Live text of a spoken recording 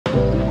Alrighty,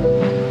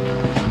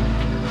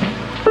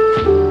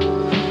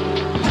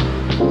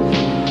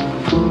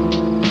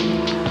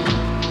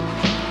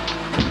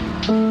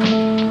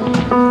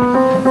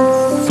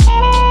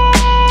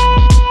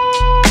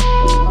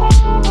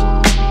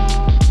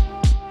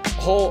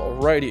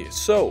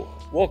 so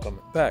welcome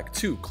back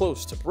to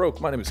Close to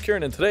Broke. My name is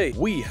Kieran, and today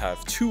we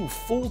have two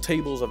full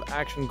tables of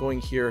action going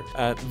here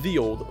at the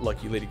old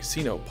Lucky Lady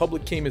Casino.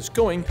 Public game is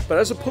going, but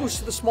as opposed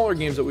to the smaller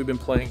games that we've been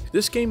playing,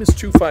 this game is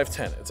 2, 5,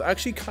 10. It's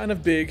actually kind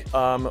of big.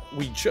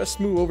 We just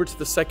moved over to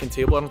the second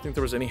table. I don't think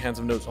there was any hands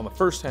of notes on the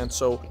first hand,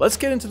 so let's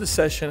get into the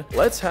session.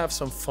 Let's have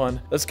some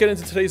fun. Let's get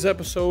into today's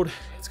episode.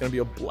 It's gonna be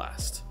a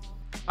blast.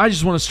 I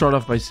just want to start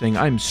off by saying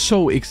I'm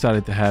so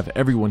excited to have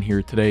everyone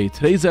here today.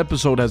 Today's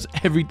episode has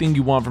everything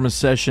you want from a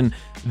session.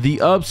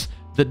 The ups,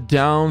 the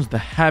downs, the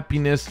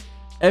happiness,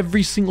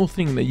 every single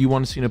thing that you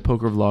want to see in a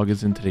poker vlog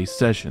is in today's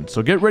session.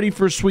 So get ready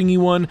for a swingy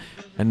one,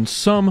 and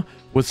some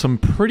with some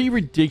pretty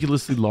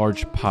ridiculously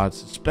large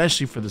pots,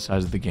 especially for the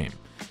size of the game.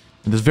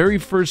 In this very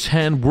first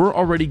hand, we're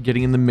already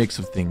getting in the mix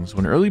of things.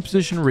 When early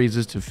position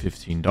raises to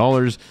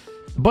 $15,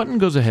 the button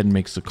goes ahead and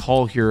makes the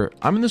call here.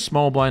 I'm in the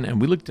small blind and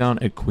we look down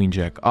at queen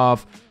jack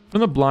off. From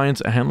the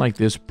blinds, a hand like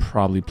this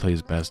probably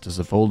plays best as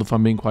a fold if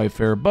I'm being quite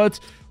fair, but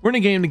we're in a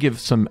game to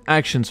give some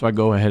action, so I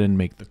go ahead and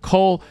make the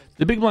call.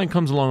 The big blind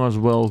comes along as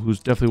well,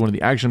 who's definitely one of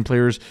the action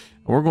players,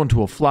 and we're going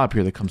to a flop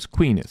here that comes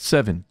queen at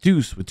 7,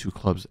 deuce with 2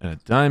 clubs and a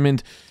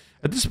diamond.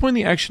 At this point,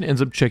 the action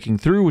ends up checking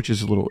through, which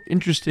is a little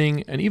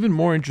interesting, and even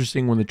more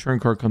interesting when the turn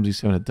card comes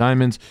E7 of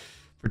diamonds,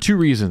 for 2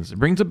 reasons. It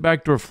brings a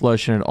backdoor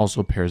flush, and it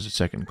also pairs a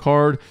second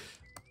card.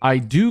 I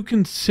do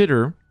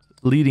consider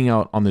leading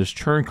out on this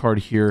turn card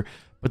here,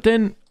 but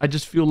then I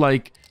just feel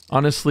like,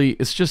 honestly,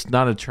 it's just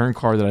not a turn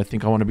card that I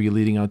think I want to be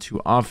leading out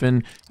too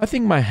often. I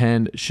think my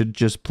hand should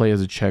just play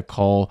as a check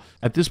call.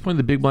 At this point,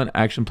 the big blind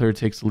action player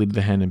takes the lead of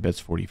the hand and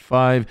bets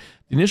 45.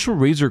 The initial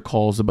razor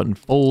calls, the button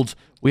folds.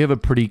 We have a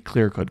pretty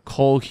clear-cut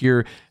call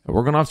here, and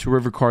we're going off to a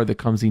river card that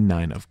comes the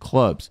 9 of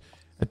clubs.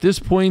 At this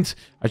point,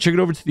 I check it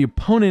over to the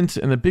opponent,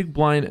 and the big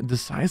blind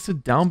decides to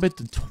down bet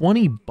to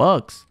 20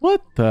 bucks.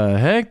 What the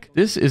heck?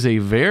 This is a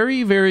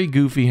very, very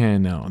goofy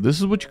hand now. This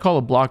is what you call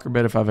a blocker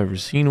bet if I've ever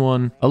seen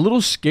one. A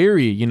little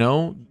scary, you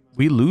know?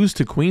 We lose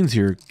to queens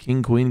here.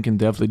 King, queen can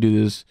definitely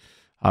do this.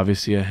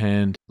 Obviously, a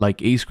hand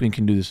like ace, queen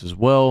can do this as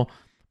well.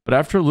 But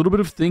after a little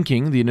bit of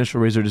thinking, the initial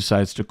raiser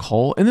decides to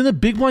call, and then the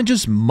big blind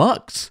just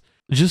mucks.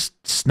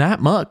 Just snap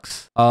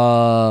mucks.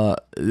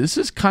 This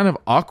is kind of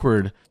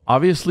awkward.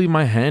 Obviously,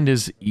 my hand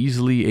is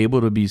easily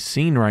able to be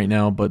seen right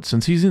now, but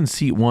since he's in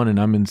seat 1 and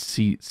I'm in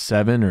seat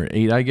 7 or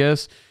 8, I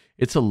guess,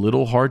 it's a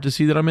little hard to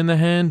see that I'm in the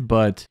hand.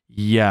 But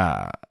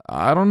yeah,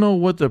 I don't know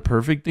what the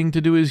perfect thing to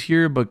do is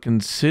here, but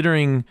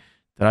considering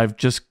that I've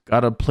just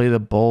got to play the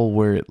ball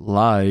where it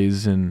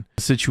lies and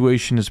the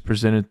situation has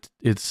presented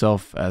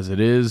itself as it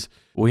is,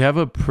 we have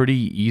a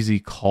pretty easy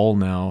call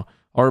now.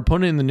 Our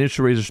opponent in the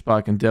initial razor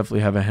spot can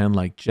definitely have a hand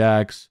like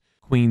jacks,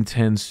 queen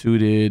 10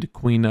 suited,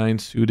 queen 9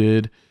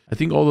 suited. I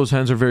think all those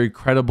hands are very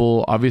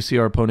credible. Obviously,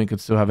 our opponent could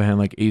still have a hand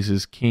like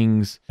aces,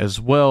 kings as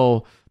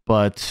well.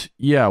 But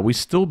yeah, we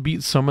still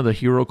beat some of the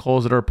hero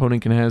calls that our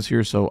opponent can has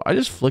here. So I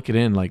just flick it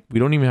in. Like, we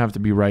don't even have to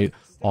be right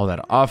all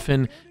that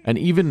often. And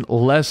even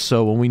less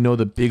so when we know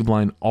the big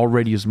blind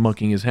already is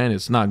mucking his hand.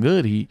 It's not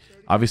good. He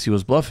obviously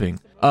was bluffing.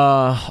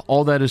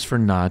 All that is for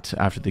naught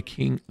after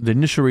the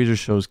initial razor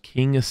shows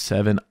king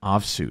 7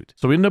 offsuit.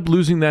 So we end up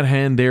losing that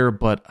hand there,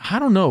 but I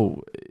don't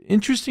know.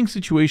 Interesting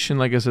situation,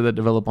 like I said, that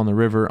developed on the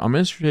river. I'm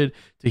interested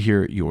to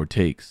hear your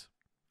takes.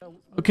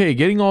 Okay,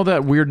 getting all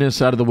that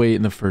weirdness out of the way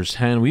in the first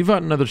hand, we've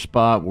got another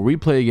spot where we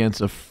play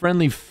against a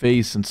friendly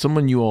face and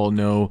someone you all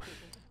know,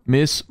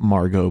 Miss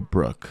Margot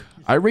Brooke.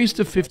 I raised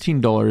to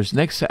 $15,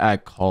 next to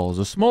act calls,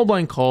 a small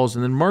blind calls,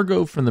 and then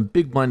Margot from the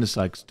big blind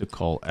decides to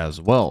call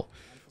as well.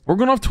 We're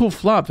going off to a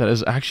flop that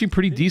is actually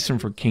pretty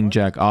decent for king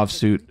jack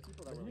offsuit,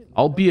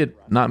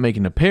 albeit not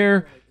making a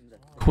pair,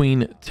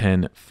 queen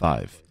 10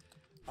 5.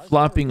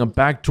 Flopping a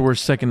backdoor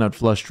second nut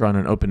flush draw on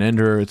an open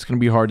ender, it's going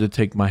to be hard to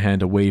take my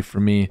hand away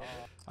from me.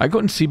 I go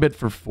and c-bet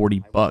for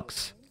 40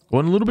 bucks.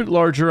 Going a little bit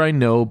larger, I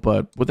know,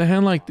 but with a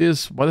hand like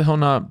this, why the hell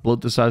not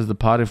bloat the size of the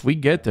pot? If we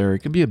get there, it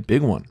could be a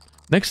big one.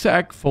 Next to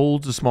act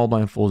folds, the small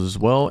blind folds as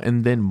well,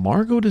 and then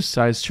Margot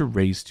decides to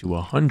raise to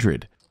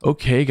 100.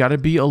 Okay, gotta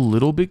be a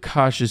little bit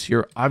cautious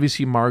here.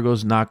 Obviously,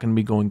 Margot's not gonna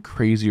be going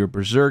crazy or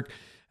berserk,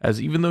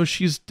 as even though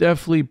she's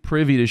definitely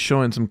privy to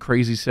showing some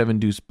crazy 7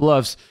 deuce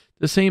bluffs,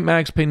 this ain't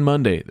Max Payne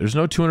Monday. There's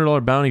no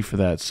 $200 bounty for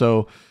that,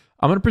 so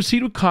I'm gonna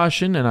proceed with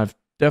caution, and I've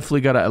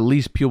definitely got to at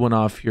least peel one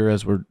off here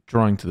as we're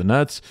drawing to the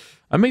nuts.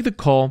 I make the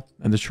call,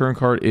 and the turn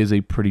card is a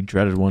pretty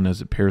dreaded one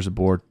as it pairs a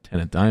board 10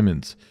 of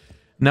diamonds.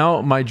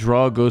 Now my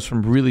draw goes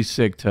from really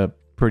sick to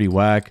pretty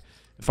whack.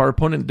 If our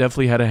opponent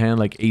definitely had a hand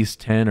like ace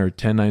 10 or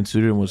 10-9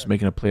 suited and was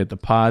making a play at the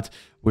pot,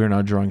 we are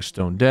now drawing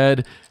stone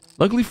dead.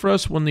 Luckily for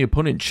us, when the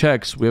opponent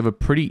checks, we have a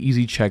pretty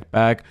easy check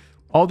back.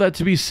 All that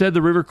to be said,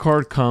 the river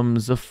card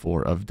comes a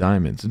 4 of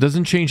diamonds. It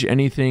doesn't change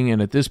anything,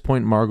 and at this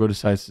point, Margot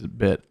decides to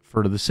bet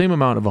for the same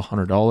amount of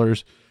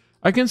 $100.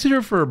 I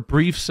consider for a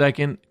brief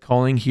second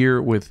calling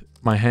here with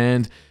my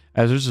hand,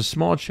 as there's a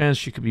small chance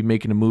she could be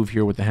making a move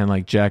here with a hand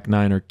like Jack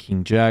 9 or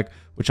King Jack,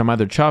 which I'm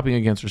either chopping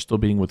against or still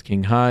beating with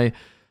King High.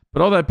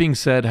 But all that being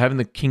said, having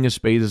the King of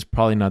Spades is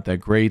probably not that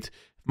great.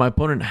 If my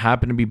opponent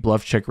happened to be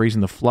bluff check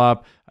raising the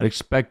flop, I'd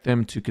expect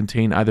them to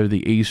contain either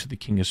the Ace or the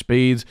King of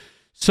Spades.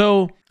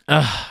 So,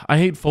 I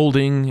hate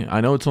folding. I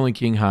know it's only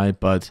King High,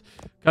 but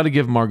gotta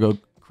give Margot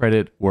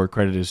credit where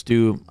credit is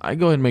due. I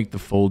go ahead and make the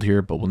fold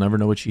here, but we'll never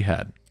know what she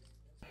had.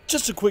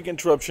 Just a quick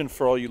interruption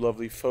for all you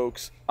lovely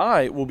folks.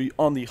 I will be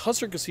on the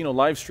Hustler Casino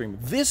live stream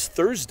this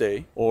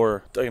Thursday,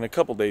 or in a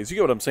couple days. You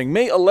get what I'm saying.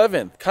 May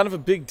 11th. Kind of a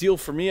big deal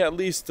for me, at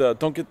least.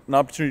 Don't get an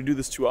opportunity to do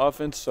this too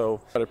often, so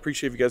I'd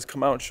appreciate if you guys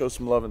come out and show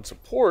some love and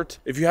support.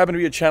 If you happen to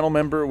be a channel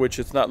member, which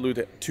it's not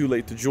too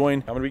late to join,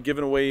 I'm going to be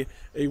giving away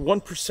a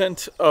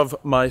 1% of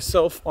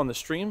myself on the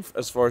stream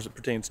as far as it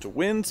pertains to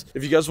wins.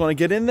 If you guys want to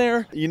get in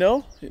there, you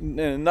know,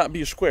 and not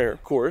be a square,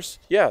 of course,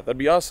 yeah, that'd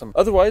be awesome.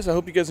 Otherwise, I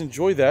hope you guys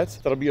enjoy that.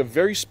 That'll be a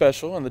very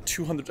special on the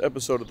 200th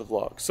episode of the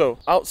vlog. So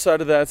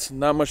outside of that,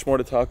 not much more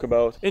to talk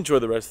about. Enjoy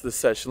the rest of the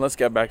session. Let's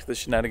get back to the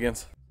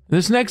shenanigans. In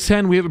this next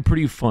hand, we have a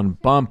pretty fun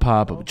bomb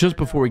pop. But just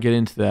before we get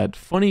into that,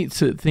 funny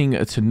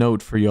thing to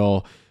note for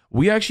y'all,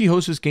 we actually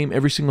host this game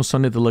every single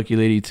Sunday at the Lucky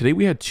Lady. Today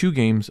we had 2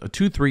 games, a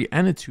 2-3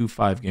 and a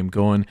 2-5 game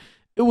going.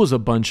 It was a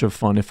bunch of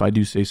fun, if I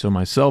do say so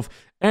myself.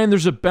 And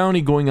there's a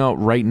bounty going out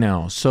right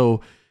now. So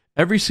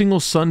every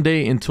single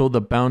Sunday until the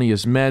bounty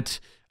is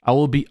met, I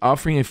will be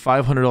offering a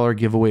 $500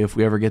 giveaway if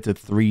we ever get to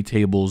 3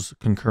 tables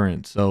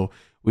concurrent. So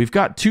we've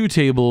got 2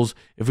 tables.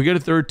 If we get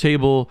a 3rd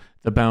table,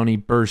 the bounty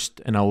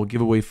bursts, and I will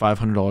give away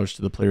 $500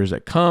 to the players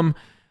that come.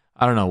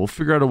 I don't know. We'll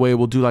figure out a way.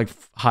 We'll do like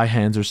high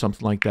hands or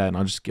something like that, and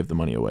I'll just give the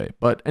money away.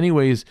 But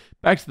anyways,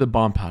 back to the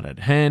bomb pot at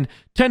hand.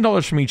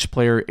 $10 from each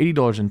player,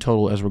 $80 in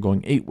total, as we're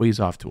going 8 ways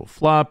off to a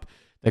flop.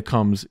 That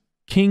comes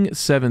King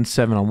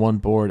 7-7 on one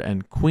board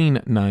and Queen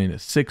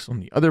 9-6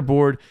 on the other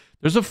board.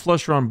 There's a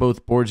flush on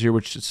both boards here,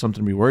 which is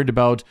something to be worried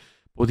about.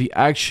 But the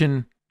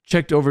action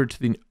checked over to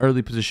the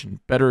early position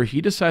better. He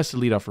decides to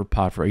lead off for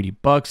pot for 80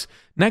 bucks.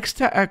 Next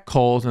to act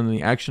calls, and then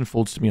the action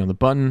folds to me on the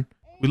button.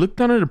 We look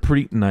down at a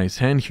pretty nice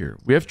hand here.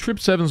 We have trip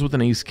 7s with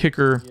an ace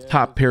kicker,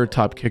 top pair,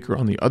 top kicker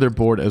on the other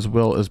board, as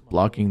well as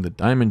blocking the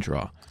diamond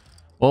draw.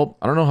 Well,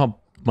 I don't know how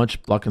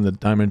much blocking the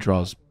diamond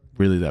draw is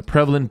really that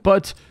prevalent,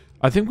 but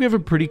I think we have a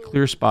pretty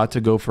clear spot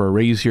to go for a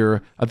raise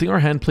here. I think our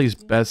hand plays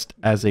best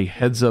as a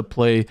heads-up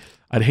play.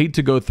 I'd hate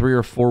to go 3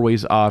 or 4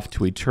 ways off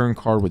to a turn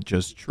card with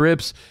just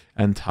trips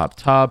and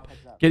top.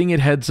 Getting it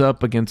heads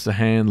up against a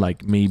hand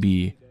like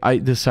maybe I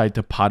decide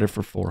to pot it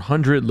for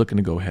 400, looking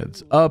to go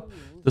heads up.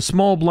 The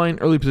small blind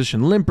early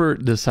position limper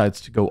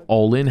decides to go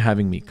all in,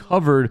 having me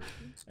covered.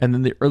 And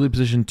then the early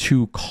position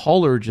 2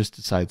 caller just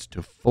decides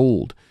to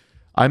fold.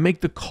 I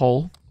make the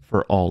call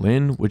for all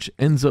in, which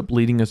ends up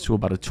leading us to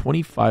about a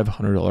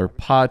 $2,500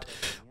 pot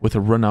with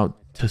a run out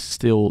to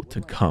still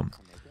to come.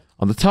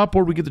 On the top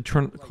board, we get the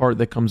turn card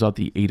that comes out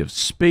the 8 of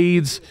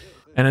spades.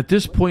 And at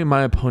this point,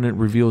 my opponent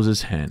reveals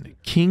his hand.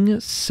 King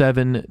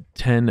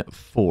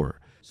 7-10-4.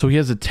 So he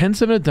has a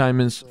 10-7 of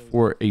diamonds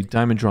for a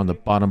diamond draw on the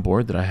bottom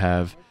board that I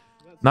have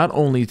not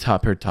only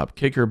top pair, top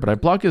kicker, but I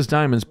block his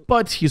diamonds,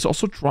 but he's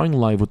also drawing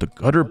live with the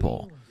gutter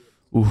ball.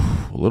 Ooh,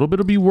 a little bit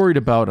to be worried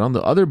about. On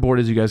the other board,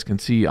 as you guys can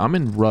see, I'm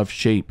in rough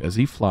shape as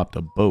he flopped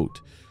a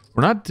boat.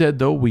 We're not dead,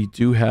 though. We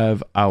do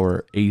have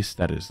our ace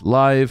that is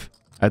live.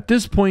 At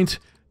this point,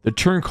 the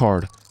turn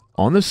card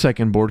on the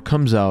second board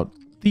comes out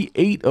the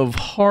 8 of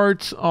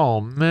hearts.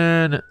 Oh,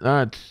 man,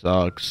 that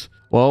sucks.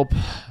 Well,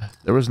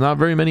 there was not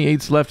very many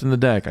 8s left in the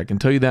deck, I can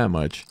tell you that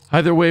much.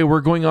 Either way,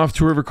 we're going off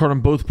to river card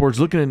on both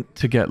boards, looking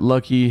to get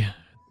lucky.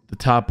 The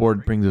top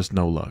board brings us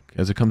no luck,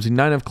 as it comes the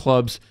 9 of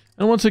clubs.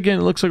 And once again,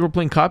 it looks like we're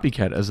playing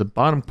copycat, as the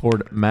bottom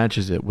board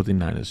matches it with the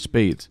 9 of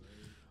spades.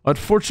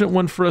 Unfortunate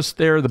one for us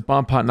there, the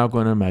bomb pot not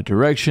going in my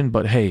direction,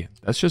 but hey,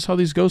 that's just how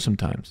these go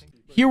sometimes.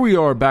 Here we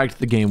are back to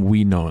the game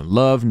we know and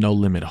love, No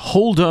Limit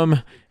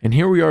Hold'em, and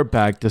here we are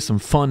back to some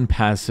fun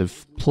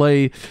passive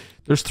play.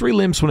 There's 3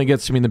 limps when it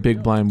gets to me in the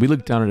big blind. We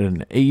look down at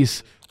an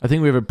ace. I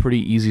think we have a pretty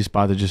easy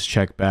spot to just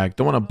check back.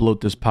 Don't want to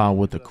bloat this pile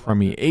with a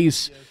crummy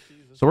ace.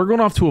 So we're going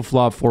off to a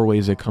flop 4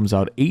 ways. It comes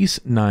out ace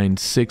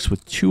 9-6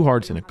 with 2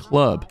 hearts and a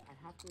club.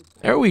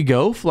 There we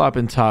go.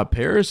 Flopping top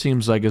pair.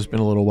 Seems like it's been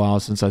a little while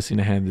since I've seen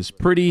a hand this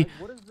pretty.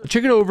 I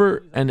check it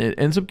over, and it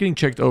ends up getting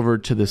checked over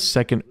to the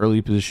second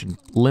early position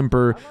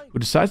limper, who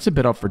decides to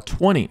bet up for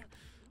 20.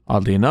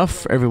 Oddly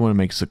enough, everyone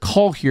makes a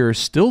call here.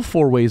 Still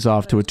 4 ways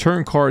off to a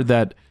turn card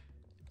that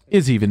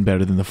is even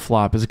better than the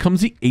flop, as it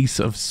comes the ace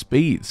of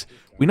spades.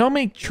 We now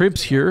make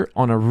trips here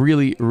on a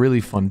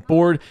really fun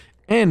board,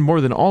 and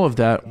more than all of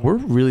that, we're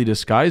really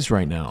disguised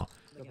right now.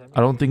 I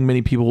don't think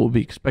many people will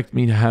be expecting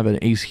me to have an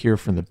ace here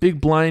from the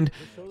big blind,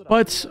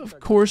 but of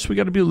course we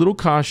got to be a little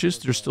cautious.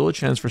 There's still a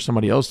chance for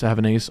somebody else to have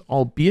an ace,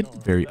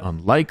 albeit very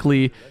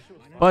unlikely.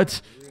 But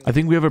I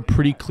think we have a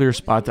pretty clear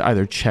spot to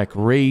either check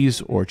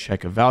raise or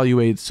check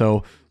evaluate.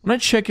 So when I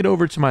check it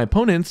over to my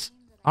opponents,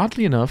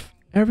 oddly enough,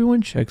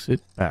 everyone checks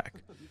it back.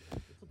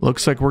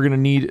 Looks like we're going to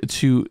need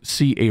to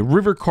see a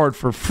river card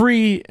for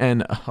free,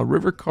 and a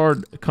river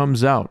card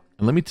comes out.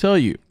 And let me tell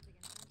you,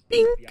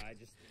 bing,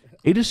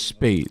 8 of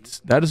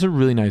spades. That is a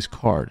really nice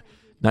card.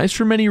 Nice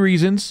for many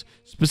reasons,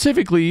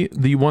 specifically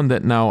the one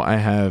that now I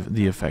have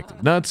the effect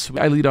of nuts.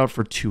 I lead out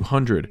for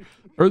 200.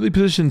 Early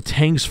position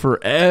tanks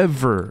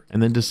forever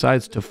and then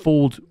decides to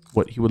fold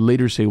what he would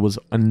later say was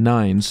a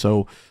 9.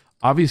 So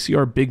obviously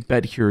our big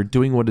bet here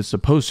doing what it's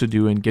supposed to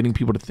do and getting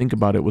people to think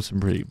about it with some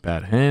pretty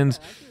bad hands.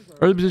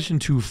 Early position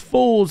 2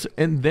 folds,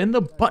 and then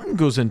the button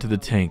goes into the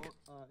tank.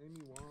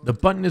 The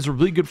button is a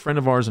really good friend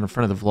of ours and a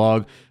friend of the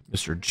vlog,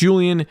 Mr.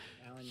 Julian.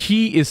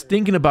 He is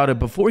thinking about it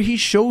before he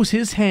shows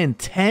his hand.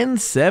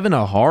 10-7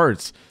 of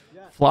hearts.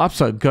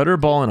 Flops a gutter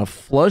ball and a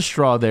flush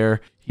draw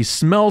there. He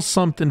smells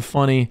something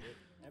funny,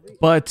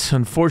 but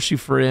unfortunately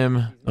for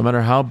him, no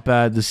matter how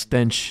bad the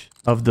stench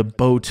of the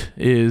boat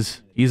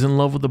is, he's in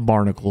love with the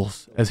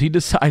barnacles. As he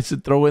decides to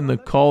throw in the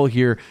call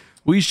here,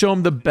 we show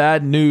him the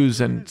bad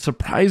news, and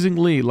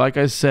surprisingly, like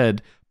I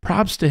said,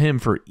 props to him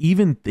for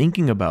even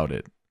thinking about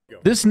it.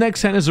 This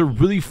next hand is a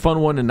really fun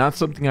one and not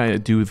something I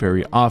do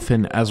very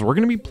often, as we're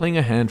going to be playing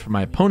a hand from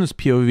my opponent's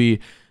POV,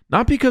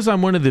 not because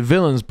I'm one of the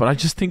villains, but I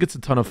just think it's a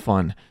ton of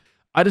fun.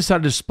 I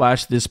decided to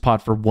splash this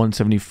pot for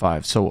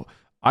 175, so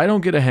I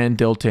don't get a hand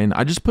dealt in.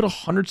 I just put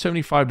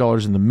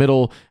 $175 in the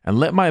middle and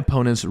let my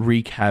opponents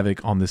wreak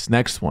havoc on this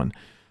next one.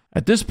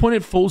 At this point,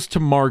 it folds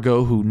to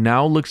Margot, who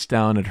now looks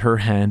down at her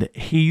hand,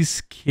 Ace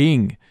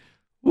King.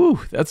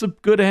 Woo, that's a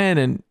good hand,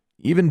 and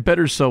even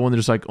better so when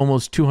there's like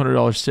almost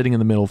 $200 sitting in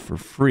the middle for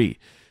free.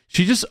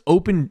 She just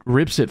open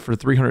rips it for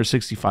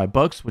 365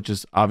 bucks, which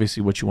is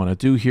obviously what you want to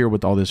do here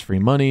with all this free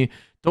money.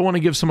 Don't want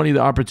to give somebody the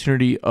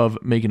opportunity of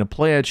making a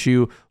play at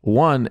you,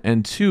 1,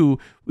 and 2,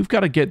 we've got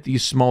to get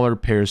these smaller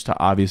pairs to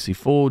obviously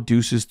fold,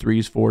 deuces,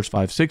 3s, 4s,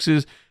 5s,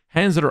 6s,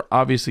 hands that are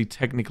obviously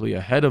technically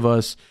ahead of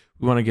us.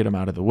 We want to get them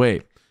out of the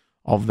way.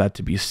 All of that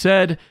to be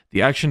said,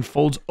 the action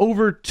folds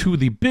over to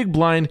the big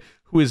blind,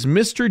 who is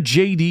Mr.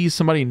 JD,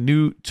 somebody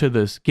new to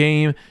this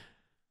game.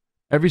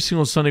 Every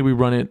single Sunday we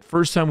run it.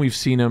 First time we've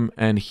seen him,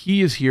 and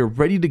he is here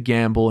ready to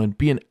gamble and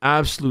be an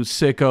absolute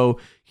sicko.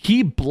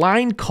 He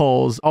blind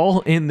calls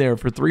all in there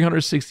for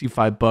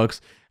 365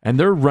 bucks, and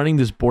they're running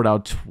this board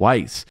out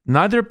twice.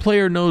 Neither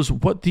player knows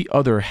what the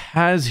other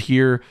has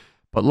here,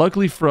 but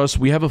luckily for us,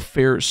 we have a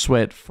fair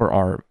sweat for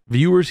our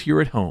viewers here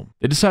at home.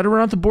 They decided to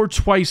run out the board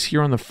twice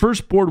here. On the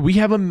first board, we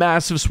have a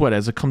massive sweat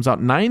as it comes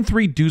out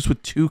 9-3 deuce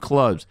with 2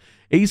 clubs.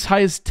 Ace high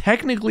is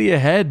technically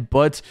ahead,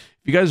 but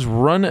if you guys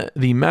run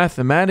the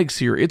mathematics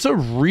here, it's a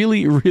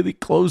really, really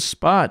close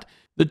spot.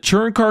 The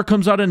turn card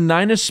comes out a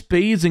 9 of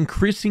spades,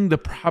 increasing the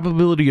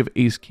probability of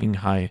Ace King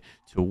high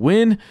to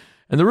win.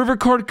 And the river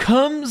card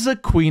comes a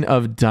Queen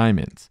of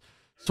Diamonds.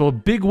 So a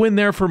big win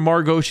there for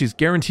Margot. She's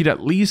guaranteed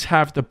at least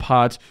half the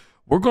pot.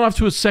 We're going off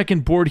to a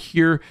second board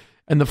here,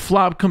 and the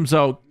flop comes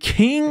out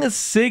King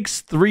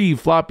 6-3,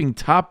 flopping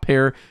top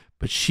pair,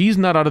 but she's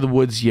not out of the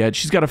woods yet.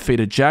 She's got a fade,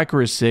 a jack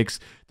or a 6.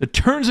 The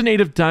turn's an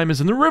 8 of diamonds,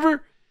 and the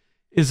river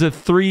is a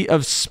 3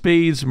 of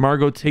spades.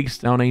 Margot takes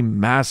down a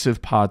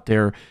massive pot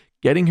there,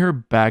 getting her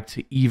back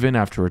to even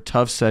after a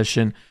tough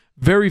session.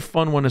 Very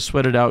fun one to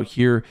sweat it out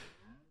here.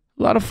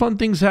 A lot of fun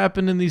things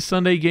happen in these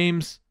Sunday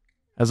games,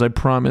 as I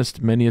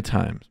promised many a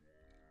times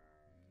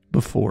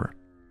before.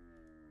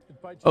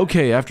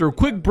 Okay, after a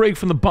quick break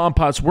from the bomb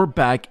pots, we're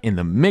back in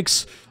the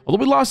mix.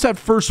 Although we lost that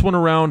first one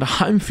around,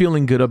 I'm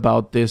feeling good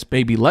about this,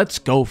 baby. Let's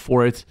go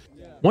for it.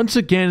 Once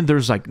again,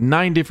 there's like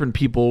 9 different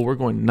people. We're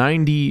going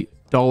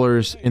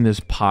 $90 in this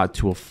pot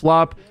to a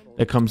flop.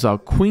 That comes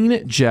out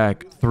Queen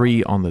Jack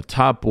 3 on the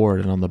top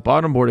board, and on the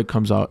bottom board it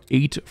comes out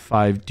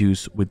 8-5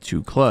 deuce with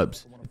 2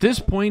 clubs. At this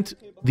point,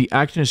 the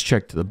action is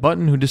checked to the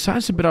button, who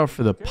decides to bid out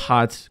for the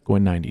pot,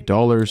 going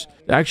 $90.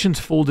 The action's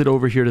folded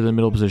over here to the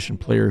middle position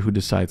player, who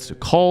decides to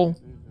call.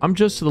 I'm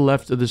just to the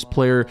left of this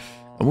player,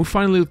 and we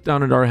finally look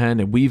down at our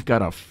hand, and we've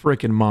got a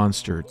freaking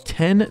monster,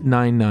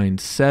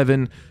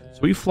 10-9-9-7. So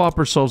we flop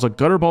ourselves a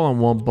gutter ball and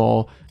 1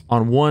 ball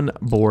on one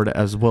board,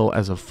 as well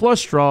as a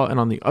flush draw, and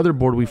on the other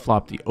board we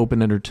flop the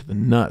open ender to the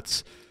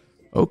nuts.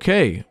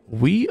 Okay,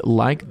 we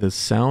like the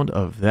sound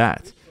of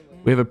that.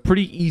 We have a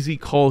pretty easy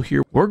call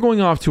here. We're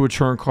going off to a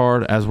turn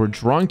card as we're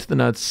drawing to the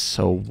nuts,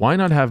 so why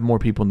not have more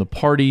people in the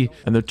party?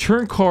 And the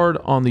turn card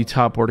on the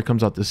top board, it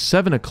comes out the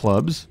 7 of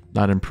clubs,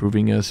 not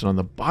improving us, and on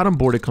the bottom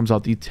board it comes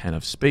out the 10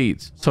 of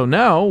spades. So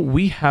now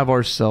we have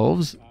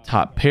ourselves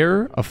top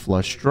pair, a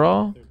flush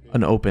draw,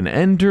 an open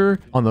ender.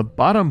 On the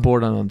bottom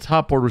board and on the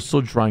top board, we're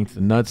still drawing to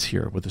the nuts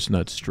here with this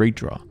nut straight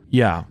draw.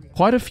 Yeah,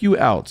 quite a few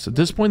outs. At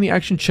this point, the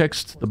action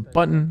checks to the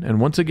button,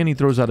 and once again, he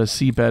throws out a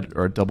C-bet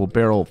or a double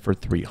barrel for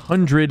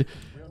 300.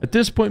 At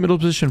this point, middle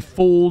position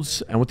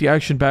folds, and with the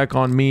action back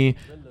on me,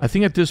 I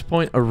think at this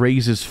point, a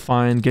raise is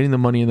fine. Getting the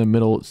money in the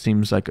middle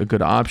seems like a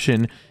good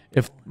option.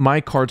 If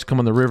my cards come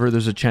on the river,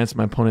 there's a chance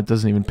my opponent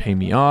doesn't even pay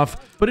me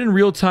off. But in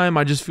real time,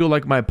 I just feel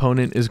like my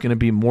opponent is going to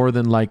be more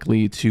than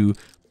likely to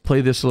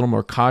play this a little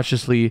more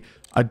cautiously.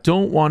 I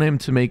don't want him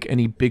to make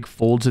any big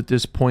folds at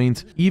this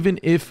point. Even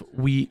if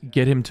we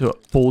get him to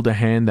fold a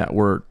hand that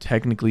we're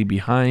technically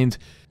behind,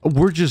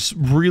 we're just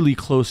really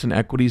close in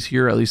equities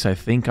here. At least I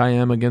think I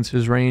am against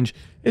his range.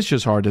 It's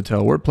just hard to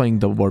tell. We're playing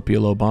double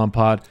depaulo bomb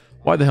pot.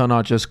 Why the hell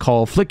not just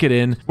call, flick it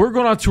in? We're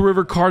going out to a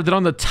river card that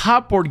on the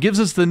top board gives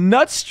us the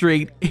nut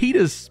straight, 8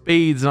 of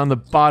spades, and on the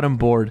bottom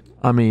board,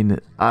 I mean,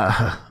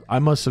 I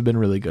must have been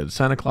really good.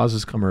 Santa Claus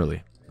has come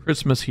early.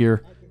 Christmas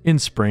here in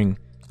spring,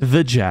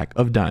 the jack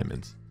of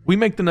diamonds. We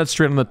make the nut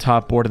straight on the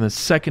top board and the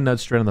second nut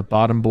straight on the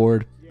bottom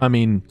board. I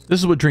mean, this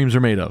is what dreams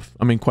are made of.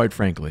 I mean, quite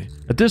frankly.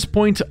 At this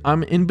point,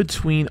 I'm in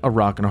between a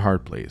rock and a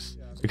hard place,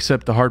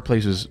 except the hard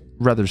place is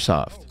rather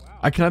soft.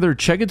 I can either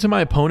check it to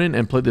my opponent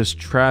and play this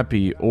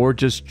trappy or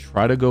just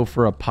try to go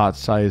for a pot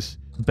size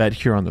bet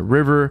here on the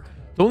river.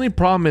 The only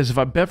problem is if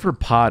I bet for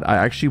pot, I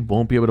actually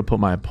won't be able to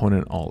put my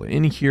opponent all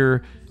in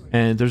here.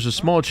 And there's a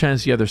small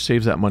chance he either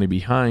saves that money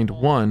behind,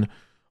 1,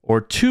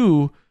 or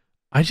 2,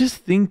 I just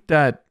think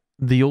that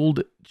the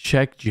old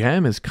check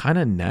jam is kind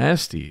of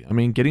nasty. I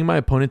mean, getting my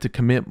opponent to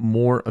commit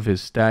more of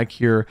his stack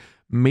here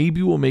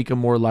maybe will make him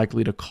more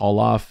likely to call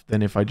off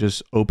than if I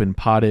just open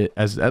pot it,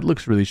 as that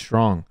looks really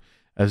strong.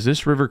 As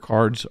this river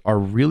cards are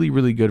really,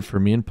 really good for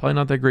me and probably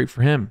not that great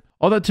for him.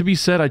 All that to be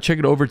said, I check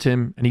it over to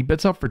him and he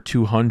bets out for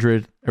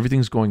 200.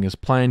 Everything's going as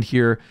planned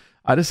here.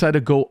 I decide to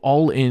go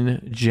all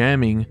in,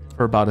 jamming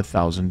for about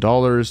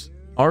 $1,000.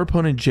 Our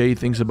opponent Jay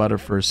thinks about it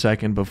for a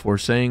second before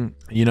saying,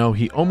 you know,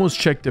 he almost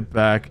checked it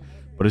back,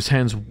 but his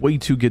hand's way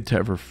too good to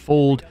ever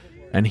fold,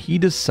 and he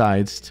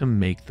decides to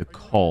make the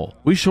call.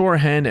 We show our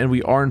hand and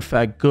we are in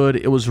fact good.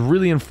 It was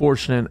really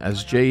unfortunate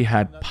as Jay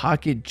had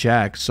pocket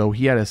jack, so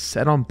he had a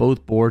set on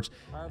both boards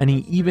and he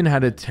even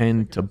had a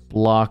 10 to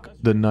block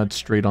the nut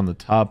straight on the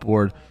top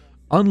board.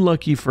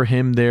 Unlucky for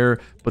him there,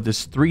 but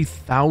this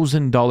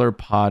 $3,000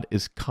 pot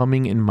is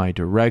coming in my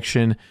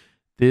direction.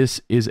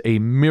 This is a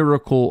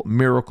miracle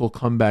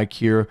comeback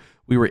here.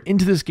 We were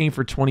into this game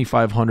for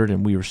 2,500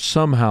 and we were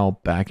somehow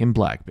back in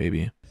black,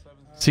 baby.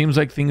 Seems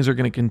like things are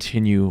going to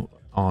continue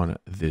on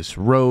this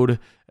road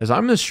as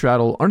I'm in the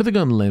straddle, under the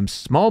gun limps,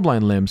 small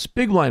blind limps,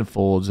 big blind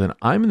folds, and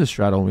I'm in the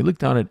straddle and we look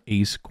down at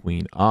ace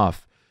queen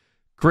off.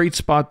 Great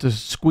spot to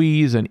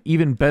squeeze, and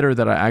even better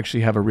that I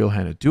actually have a real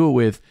hand to do it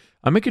with.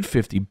 I make it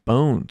 50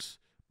 bones.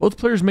 Both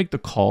players make the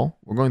call.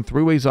 We're going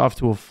 3 ways off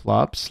to a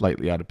flop,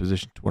 slightly out of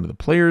position to one of the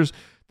players.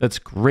 That's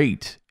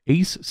great.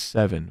 Ace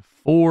 7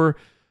 4.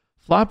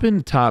 Flop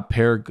in top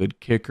pair, good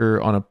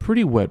kicker on a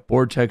pretty wet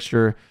board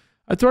texture.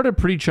 I throw out a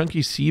pretty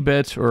chunky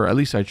c-bet, or at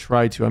least I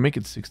try to. I make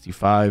it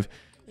 65.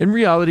 In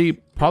reality,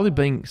 probably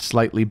playing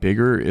slightly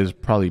bigger is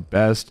probably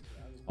best.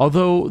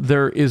 Although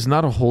there is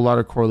not a whole lot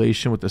of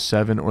correlation with the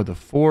 7 or the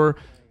 4,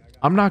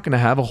 I'm not going to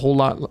have a whole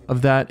lot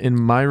of that in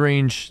my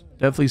range.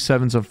 Definitely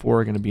 7s and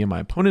 4 are going to be in my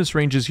opponent's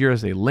ranges here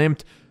as they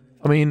limped.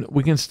 I mean,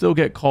 we can still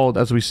get called,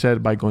 as we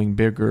said, by going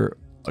bigger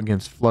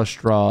against flush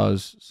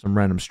draws, some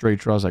random straight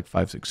draws like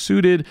 5-6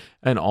 suited,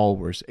 and all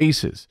worse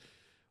aces.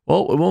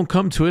 Well, it won't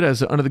come to it as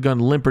the under the gun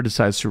limper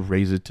decides to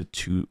raise it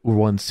to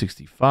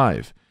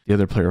 165. The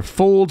other player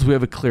folds, we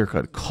have a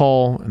clear-cut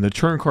call, and the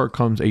turn card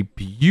comes a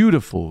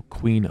beautiful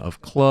queen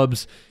of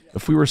clubs.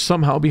 If we were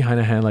somehow behind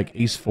a hand like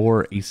ace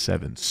 4, ace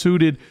 7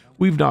 suited,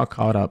 we've now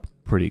caught up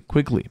pretty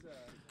quickly.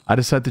 I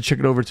decide to check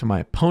it over to my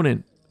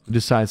opponent, who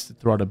decides to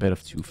throw out a bet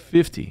of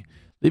 250,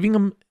 leaving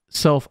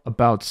himself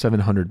about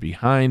 700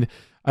 behind.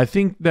 I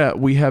think that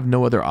we have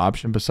no other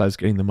option besides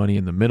getting the money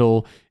in the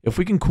middle. If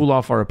we can cool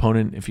off our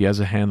opponent, if he has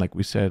a hand, like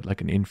we said,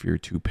 like an inferior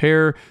 2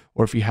 pair,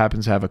 or if he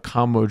happens to have a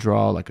combo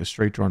draw, like a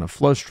straight draw and a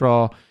flush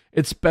draw,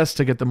 it's best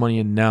to get the money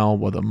in now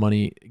while the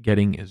money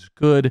getting is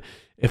good.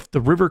 If the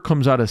river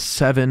comes out a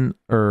 7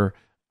 or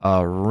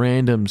a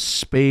random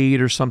spade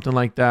or something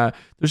like that,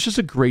 there's just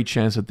a great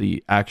chance that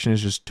the action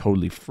is just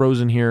totally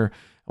frozen here.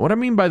 And what I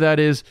mean by that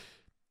is,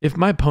 if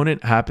my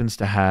opponent happens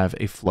to have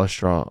a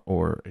flush draw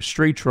or a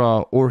straight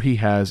draw, or he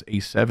has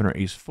ace 7 or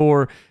ace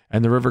 4,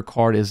 and the river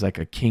card is like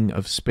a king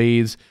of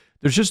spades,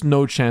 there's just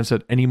no chance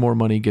that any more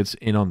money gets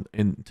into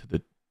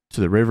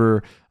the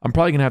river. I'm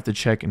probably gonna have to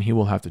check, and he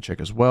will have to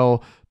check as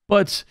well.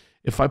 But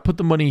if I put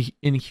the money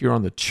in here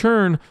on the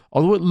turn,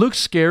 although it looks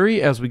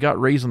scary as we got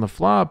raised on the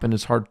flop, and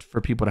it's hard for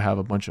people to have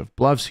a bunch of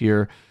bluffs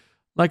here,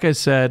 like I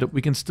said,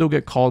 we can still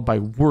get called by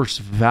worse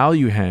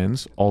value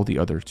hands, all the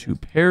other 2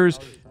 pairs,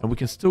 and we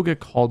can still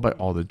get called by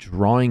all the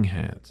drawing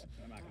hands.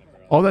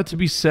 All that to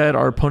be said,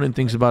 our opponent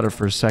thinks about it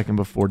for a second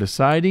before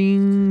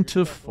deciding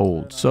to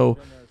fold. So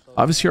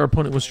obviously our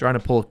opponent was trying to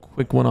pull a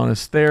quick one on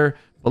us there,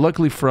 but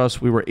luckily for us,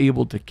 we were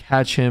able to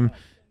catch him,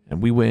 and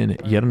we win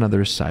yet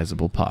another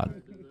sizable pot.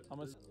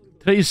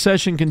 Today's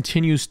session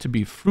continues to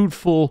be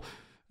fruitful,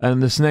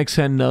 and this next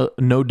hand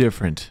no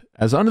different.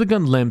 As under the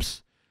gun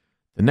limps,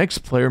 the next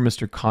player,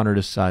 Mr. Connor,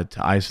 decides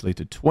to isolate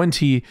to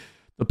 20.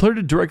 The player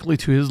directly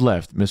to his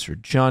left, Mr.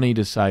 Johnny,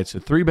 decides to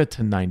 3-bet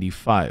to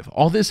 95.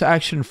 All this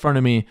action in front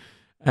of me,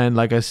 and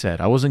like I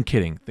said, I wasn't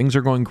kidding. Things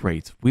are going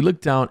great. We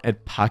look down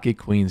at pocket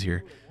queens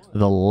here.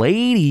 The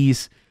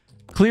ladies,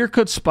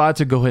 clear-cut spot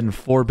to go ahead and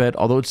 4-bet,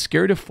 although it's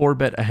scary to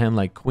 4-bet a hand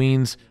like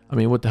queens. I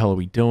mean, what the hell are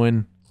we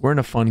doing? We're in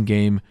a fun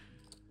game.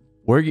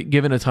 We're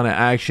given a ton of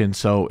action,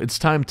 so it's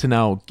time to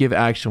now give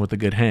action with a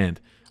good hand.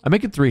 I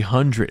make it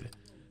 300.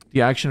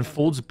 The action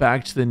folds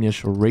back to the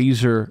initial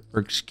raiser,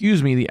 or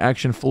excuse me, the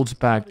action folds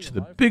back to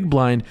the big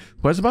blind,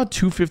 who has about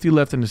 250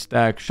 left in the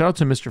stack. Shout out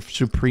to Mr.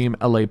 Supreme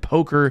LA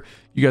Poker.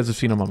 You guys have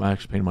seen him on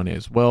Max Payne Money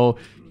as well.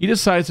 He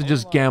decides to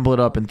just gamble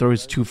it up and throw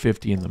his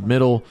 250 in the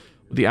middle.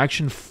 The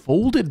action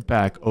folded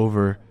back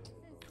over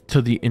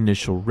to the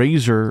initial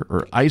raiser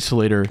or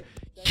isolator.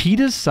 He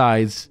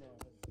decides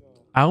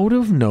out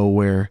of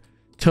nowhere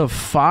to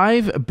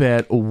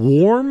 5-bet,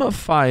 warm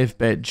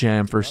 5-bet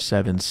jam for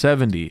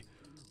 770.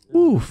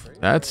 Oof,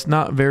 that's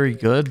not very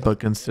good, but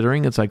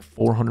considering it's like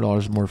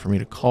 $400 more for me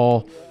to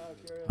call,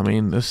 I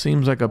mean, this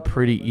seems like a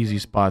pretty easy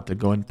spot to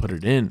go and put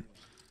it in.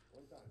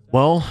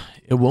 Well,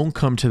 it won't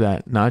come to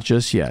that, not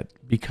just yet,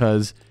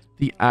 because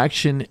the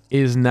action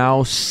is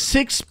now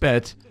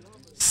 6-bet,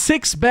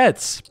 6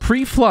 bets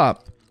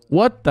pre-flop.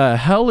 What the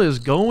hell is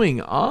going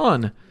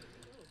on?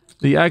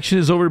 The action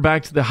is over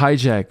back to the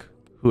hijack,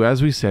 who,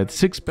 as we said,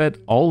 6-bet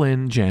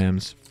all-in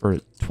jams for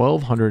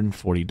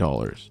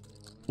 $1,240.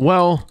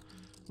 Well,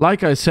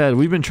 like I said,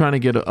 we've been trying to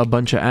get a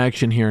bunch of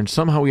action here, and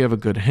somehow we have a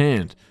good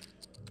hand.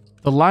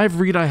 The live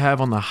read I have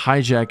on the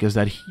hijack is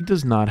that he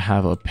does not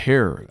have a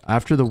pair.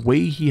 After the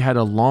way he had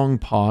a long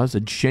pause,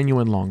 a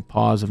genuine long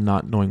pause of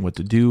not knowing what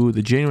to do,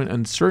 the genuine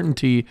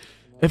uncertainty,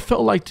 it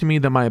felt like to me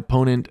that my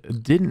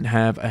opponent didn't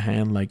have a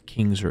hand like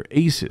kings or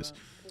aces.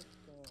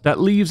 That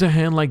leaves a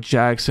hand like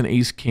jacks and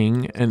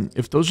ace-king, and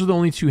if those are the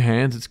only two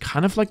hands, it's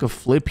kind of like a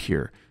flip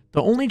here.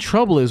 The only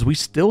trouble is we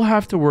still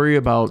have to worry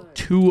about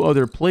 2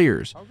 other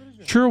players.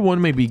 Sure, one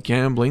may be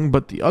gambling,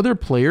 but the other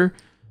player,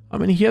 I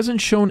mean, he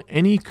hasn't shown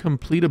any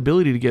complete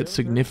ability to get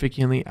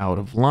significantly out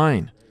of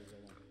line.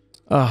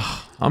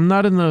 I'm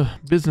not in the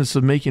business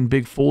of making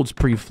big folds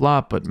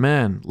pre-flop, but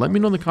man, let me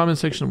know in the comment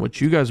section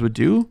what you guys would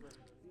do.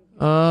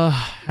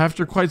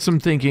 After quite some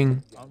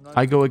thinking,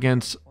 I go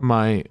against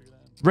my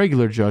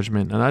regular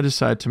judgment, and I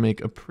decide to make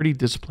a pretty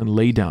disciplined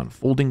laydown,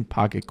 folding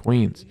pocket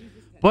queens.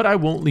 But I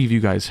won't leave you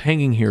guys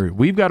hanging here.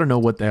 We've got to know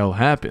what the hell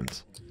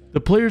happens. The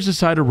players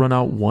decide to run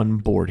out one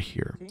board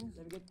here,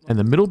 and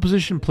the middle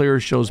position player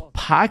shows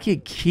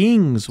pocket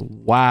kings.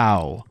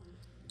 Wow.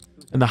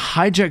 And the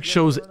hijack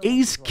shows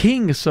ace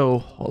king.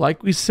 So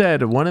like we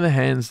said, one of the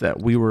hands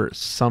that we were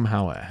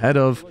somehow ahead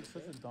of.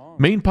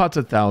 Main pot's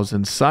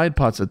 1,000, side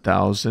pot's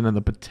 1,000, and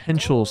the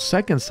potential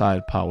second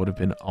side pot would have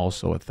been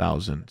also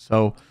 1,000.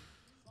 So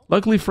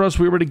luckily for us,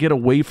 we were able to get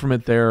away from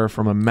it there,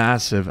 from a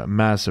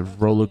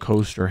massive roller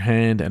coaster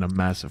hand and a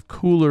massive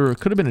cooler. It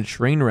could have been a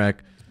train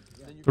wreck.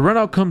 The run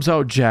out comes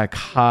out jack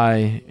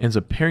high, ends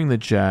up pairing the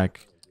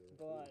jack,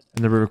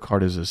 and the river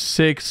card is a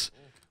 6.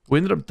 We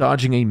ended up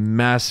dodging a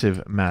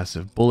massive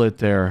bullet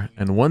there.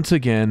 And once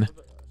again,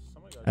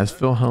 as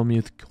Phil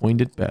Hellmuth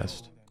coined it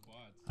best,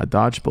 I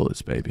dodge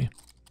bullets, baby.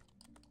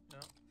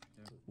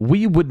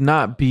 We would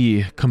not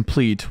be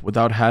complete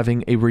without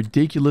having a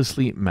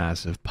ridiculously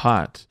massive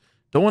pot.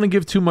 Don't want to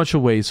give too much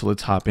away, so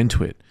let's hop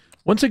into it.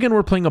 Once again,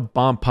 we're playing a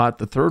bomb pot,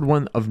 the third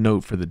one of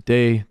note for the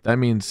day. That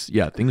means,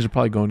 yeah, things are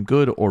probably going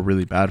good or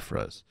really bad for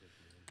us.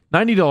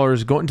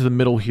 $90 going into the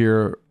middle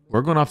here.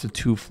 We're going off to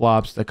 2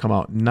 flops that come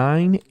out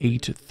 9,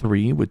 8,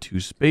 3 with 2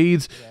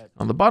 spades.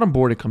 On the bottom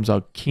board, it comes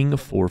out king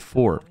 4,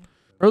 4.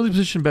 Early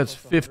position bets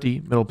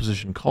 50, middle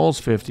position calls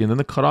 50, and then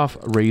the cutoff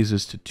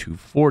raises to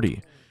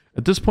 240.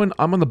 At this point,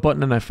 I'm on the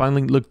button, and I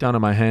finally look down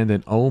at my hand,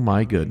 and oh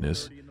my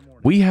goodness.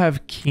 We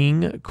have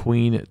king,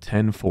 queen,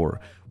 10, 4.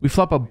 We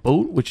flop a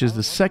boat, which is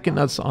the second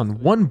nuts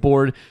on one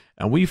board,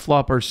 and we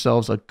flop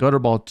ourselves a gutter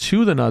ball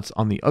to the nuts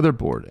on the other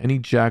board. Any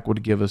jack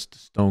would give us the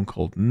stone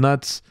cold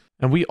nuts.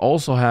 And we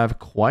also have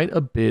quite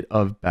a bit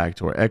of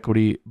backdoor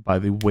equity by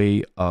the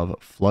way of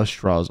flush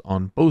draws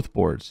on both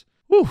boards.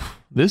 Whew,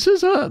 this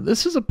is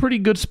a pretty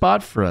good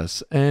spot for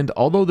us. And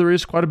although there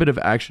is quite a bit of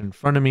action in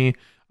front of me,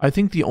 I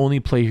think the only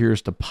play here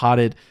is to pot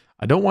it.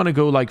 I don't want to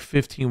go like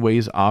 15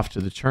 ways off to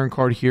the turn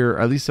card here.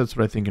 Or at least that's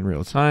what I think in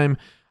real time.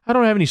 I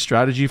don't have any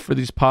strategy for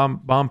these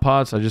bomb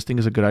pots. I just think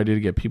it's a good idea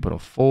to get people to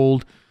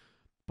fold.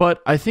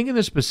 But I think in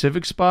this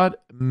specific spot,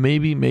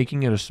 maybe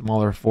making it a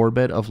smaller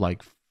 4-bet of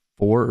like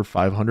 400 or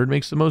 500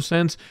 makes the most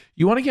sense.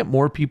 You want to get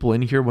more people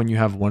in here when you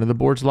have one of the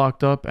boards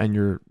locked up and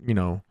you're,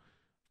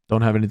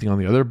 don't have anything on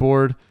the other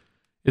board.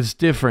 It's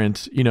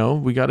different,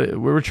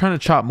 we're trying to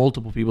chop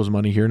multiple people's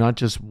money here, not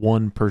just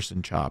one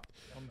person chopped.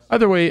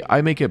 Either way,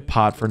 I make it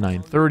pot for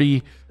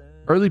 930.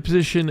 Early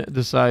position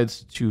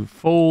decides to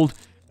fold,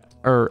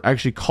 or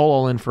actually call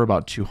all in for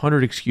about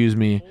 200, excuse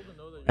me.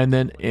 And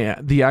then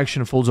the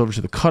action folds over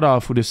to the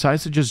cutoff, who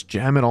decides to just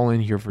jam it all in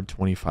here for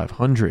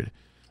 2,500.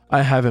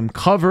 I have him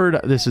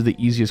covered. This is the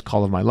easiest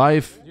call of my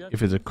life.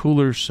 If it's a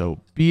cooler, so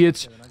be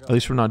it. At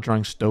least we're not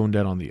drawing stone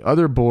dead on the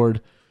other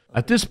board.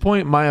 At this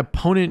point, my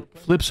opponent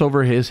flips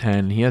over his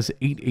hand, and he has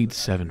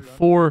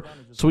 8-8-7-4.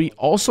 So he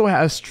also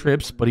has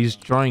trips, but he's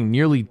drawing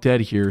nearly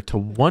dead here to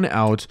 1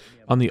 out.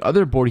 On the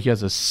other board, he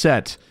has a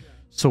set.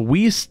 So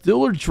we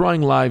still are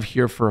drawing live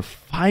here for a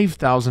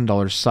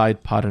 $5,000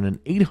 side pot and an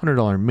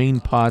 $800 main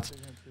pot.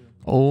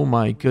 Oh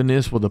my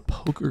goodness, will the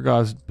poker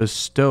gods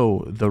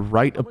bestow the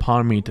right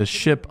upon me to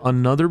ship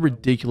another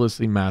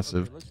ridiculously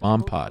massive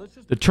bomb pot?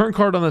 The turn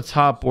card on the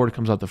top board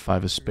comes out the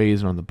 5 of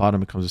spades, and on the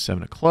bottom it comes a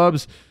 7 of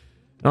clubs.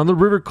 And on the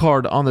river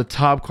card on the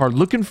top card,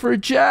 looking for a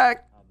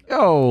jack.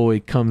 Oh,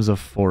 it comes a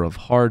 4 of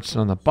hearts.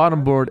 And on the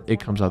bottom board, it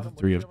comes out the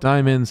 3 of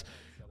diamonds.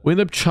 We end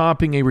up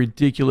chopping a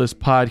ridiculous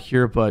pot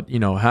here, but, you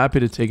know,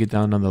 happy to take it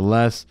down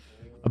nonetheless.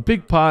 A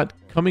big pot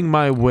coming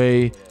my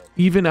way.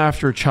 Even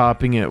after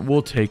chopping it,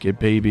 we'll take it,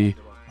 baby.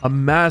 A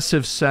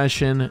massive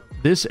session.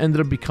 This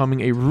ended up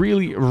becoming a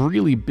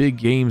really big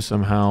game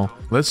somehow.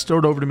 Let's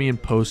start over to me in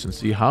post and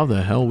see how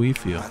the hell we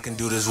feel. I can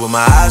do this with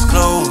my eyes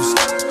closed.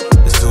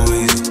 It's too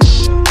easy.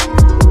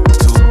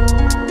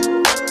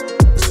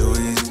 Too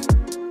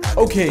easy.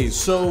 Okay,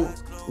 so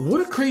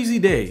what a crazy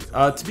day.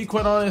 To be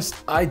quite honest,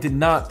 I did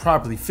not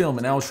properly film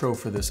an outro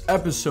for this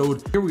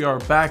episode. Here we are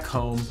back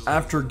home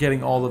after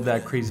getting all of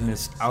that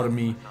craziness out of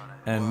me.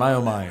 And my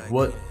oh my,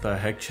 what the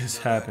heck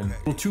just happened?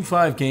 Little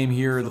 2-5 game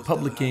here, the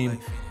public game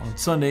on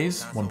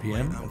Sundays, 1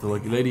 p.m. at the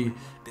Lucky Lady.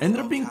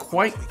 Ended up being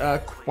quite,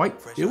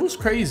 it was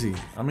crazy.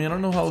 I mean, I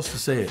don't know how else to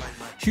say it.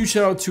 Huge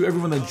shout out to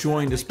everyone that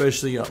joined,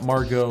 especially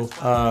Margot.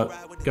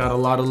 Got a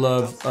lot of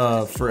love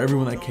for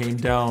everyone that came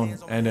down,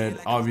 and then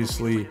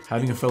obviously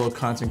having a fellow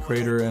content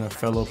creator and a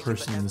fellow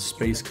person in the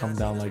space come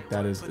down like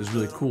that is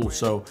really cool.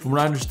 So from what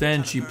I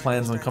understand, she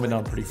plans on coming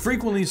down pretty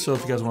frequently, so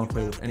if you guys want to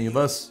play with any of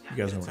us, you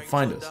guys know where to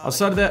find us.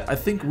 Outside of that, I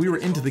think we were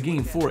into the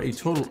game for a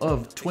total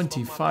of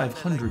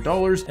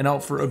 $2,500 and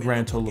out for a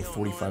grand total of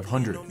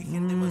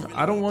 $4,500.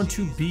 I don't want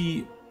to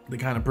be the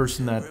kind of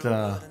person that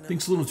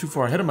thinks a little too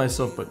far ahead of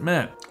myself, but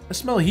man, I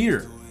smell a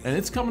heater. And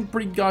it's coming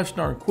pretty gosh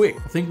darn quick.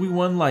 I think we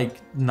won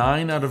like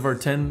 9 out of our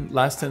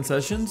last 10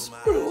 sessions.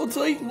 We'll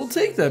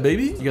take that,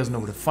 baby. You guys know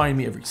where to find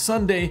me every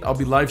Sunday. I'll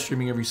be live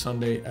streaming every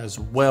Sunday as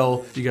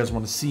well. If you guys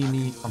want to see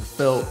me on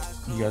Felt,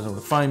 you guys know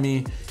where to find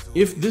me.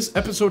 If this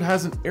episode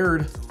hasn't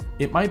aired,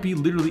 it might be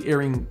literally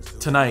airing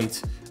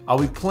tonight. I'll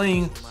be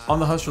playing on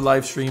the Hustler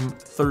live stream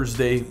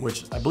Thursday,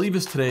 which I believe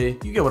is today.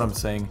 You get what I'm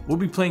saying. We'll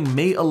be playing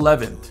May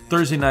 11th,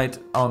 Thursday night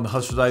on the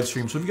Hustler live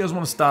stream. So if you guys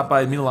want to stop by,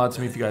 it'd mean a lot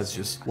to me if you guys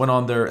just went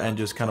on there and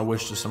just kind of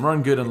wished us some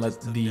run good and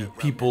let the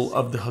people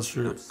of the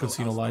Hustler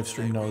Casino live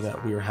stream know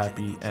that we are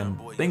happy and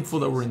thankful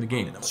that we're in the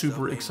game.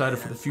 Super excited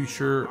for the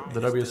future, the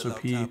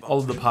WSOP, all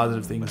of the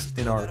positive things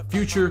in our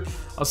future.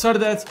 Outside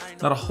of that,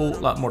 not a whole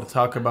lot more to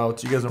talk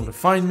about. You guys know where to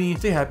find me.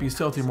 Stay happy,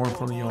 stay healthy, more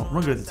importantly, y'all,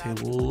 run good at the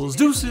tables.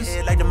 Deuces.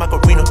 Like the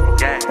Macarena.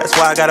 That's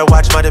why I gotta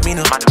watch my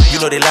demeanor. You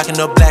know they locking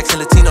up blacks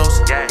and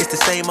Latinos. It's the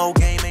same old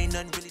game, ain't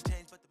nothing.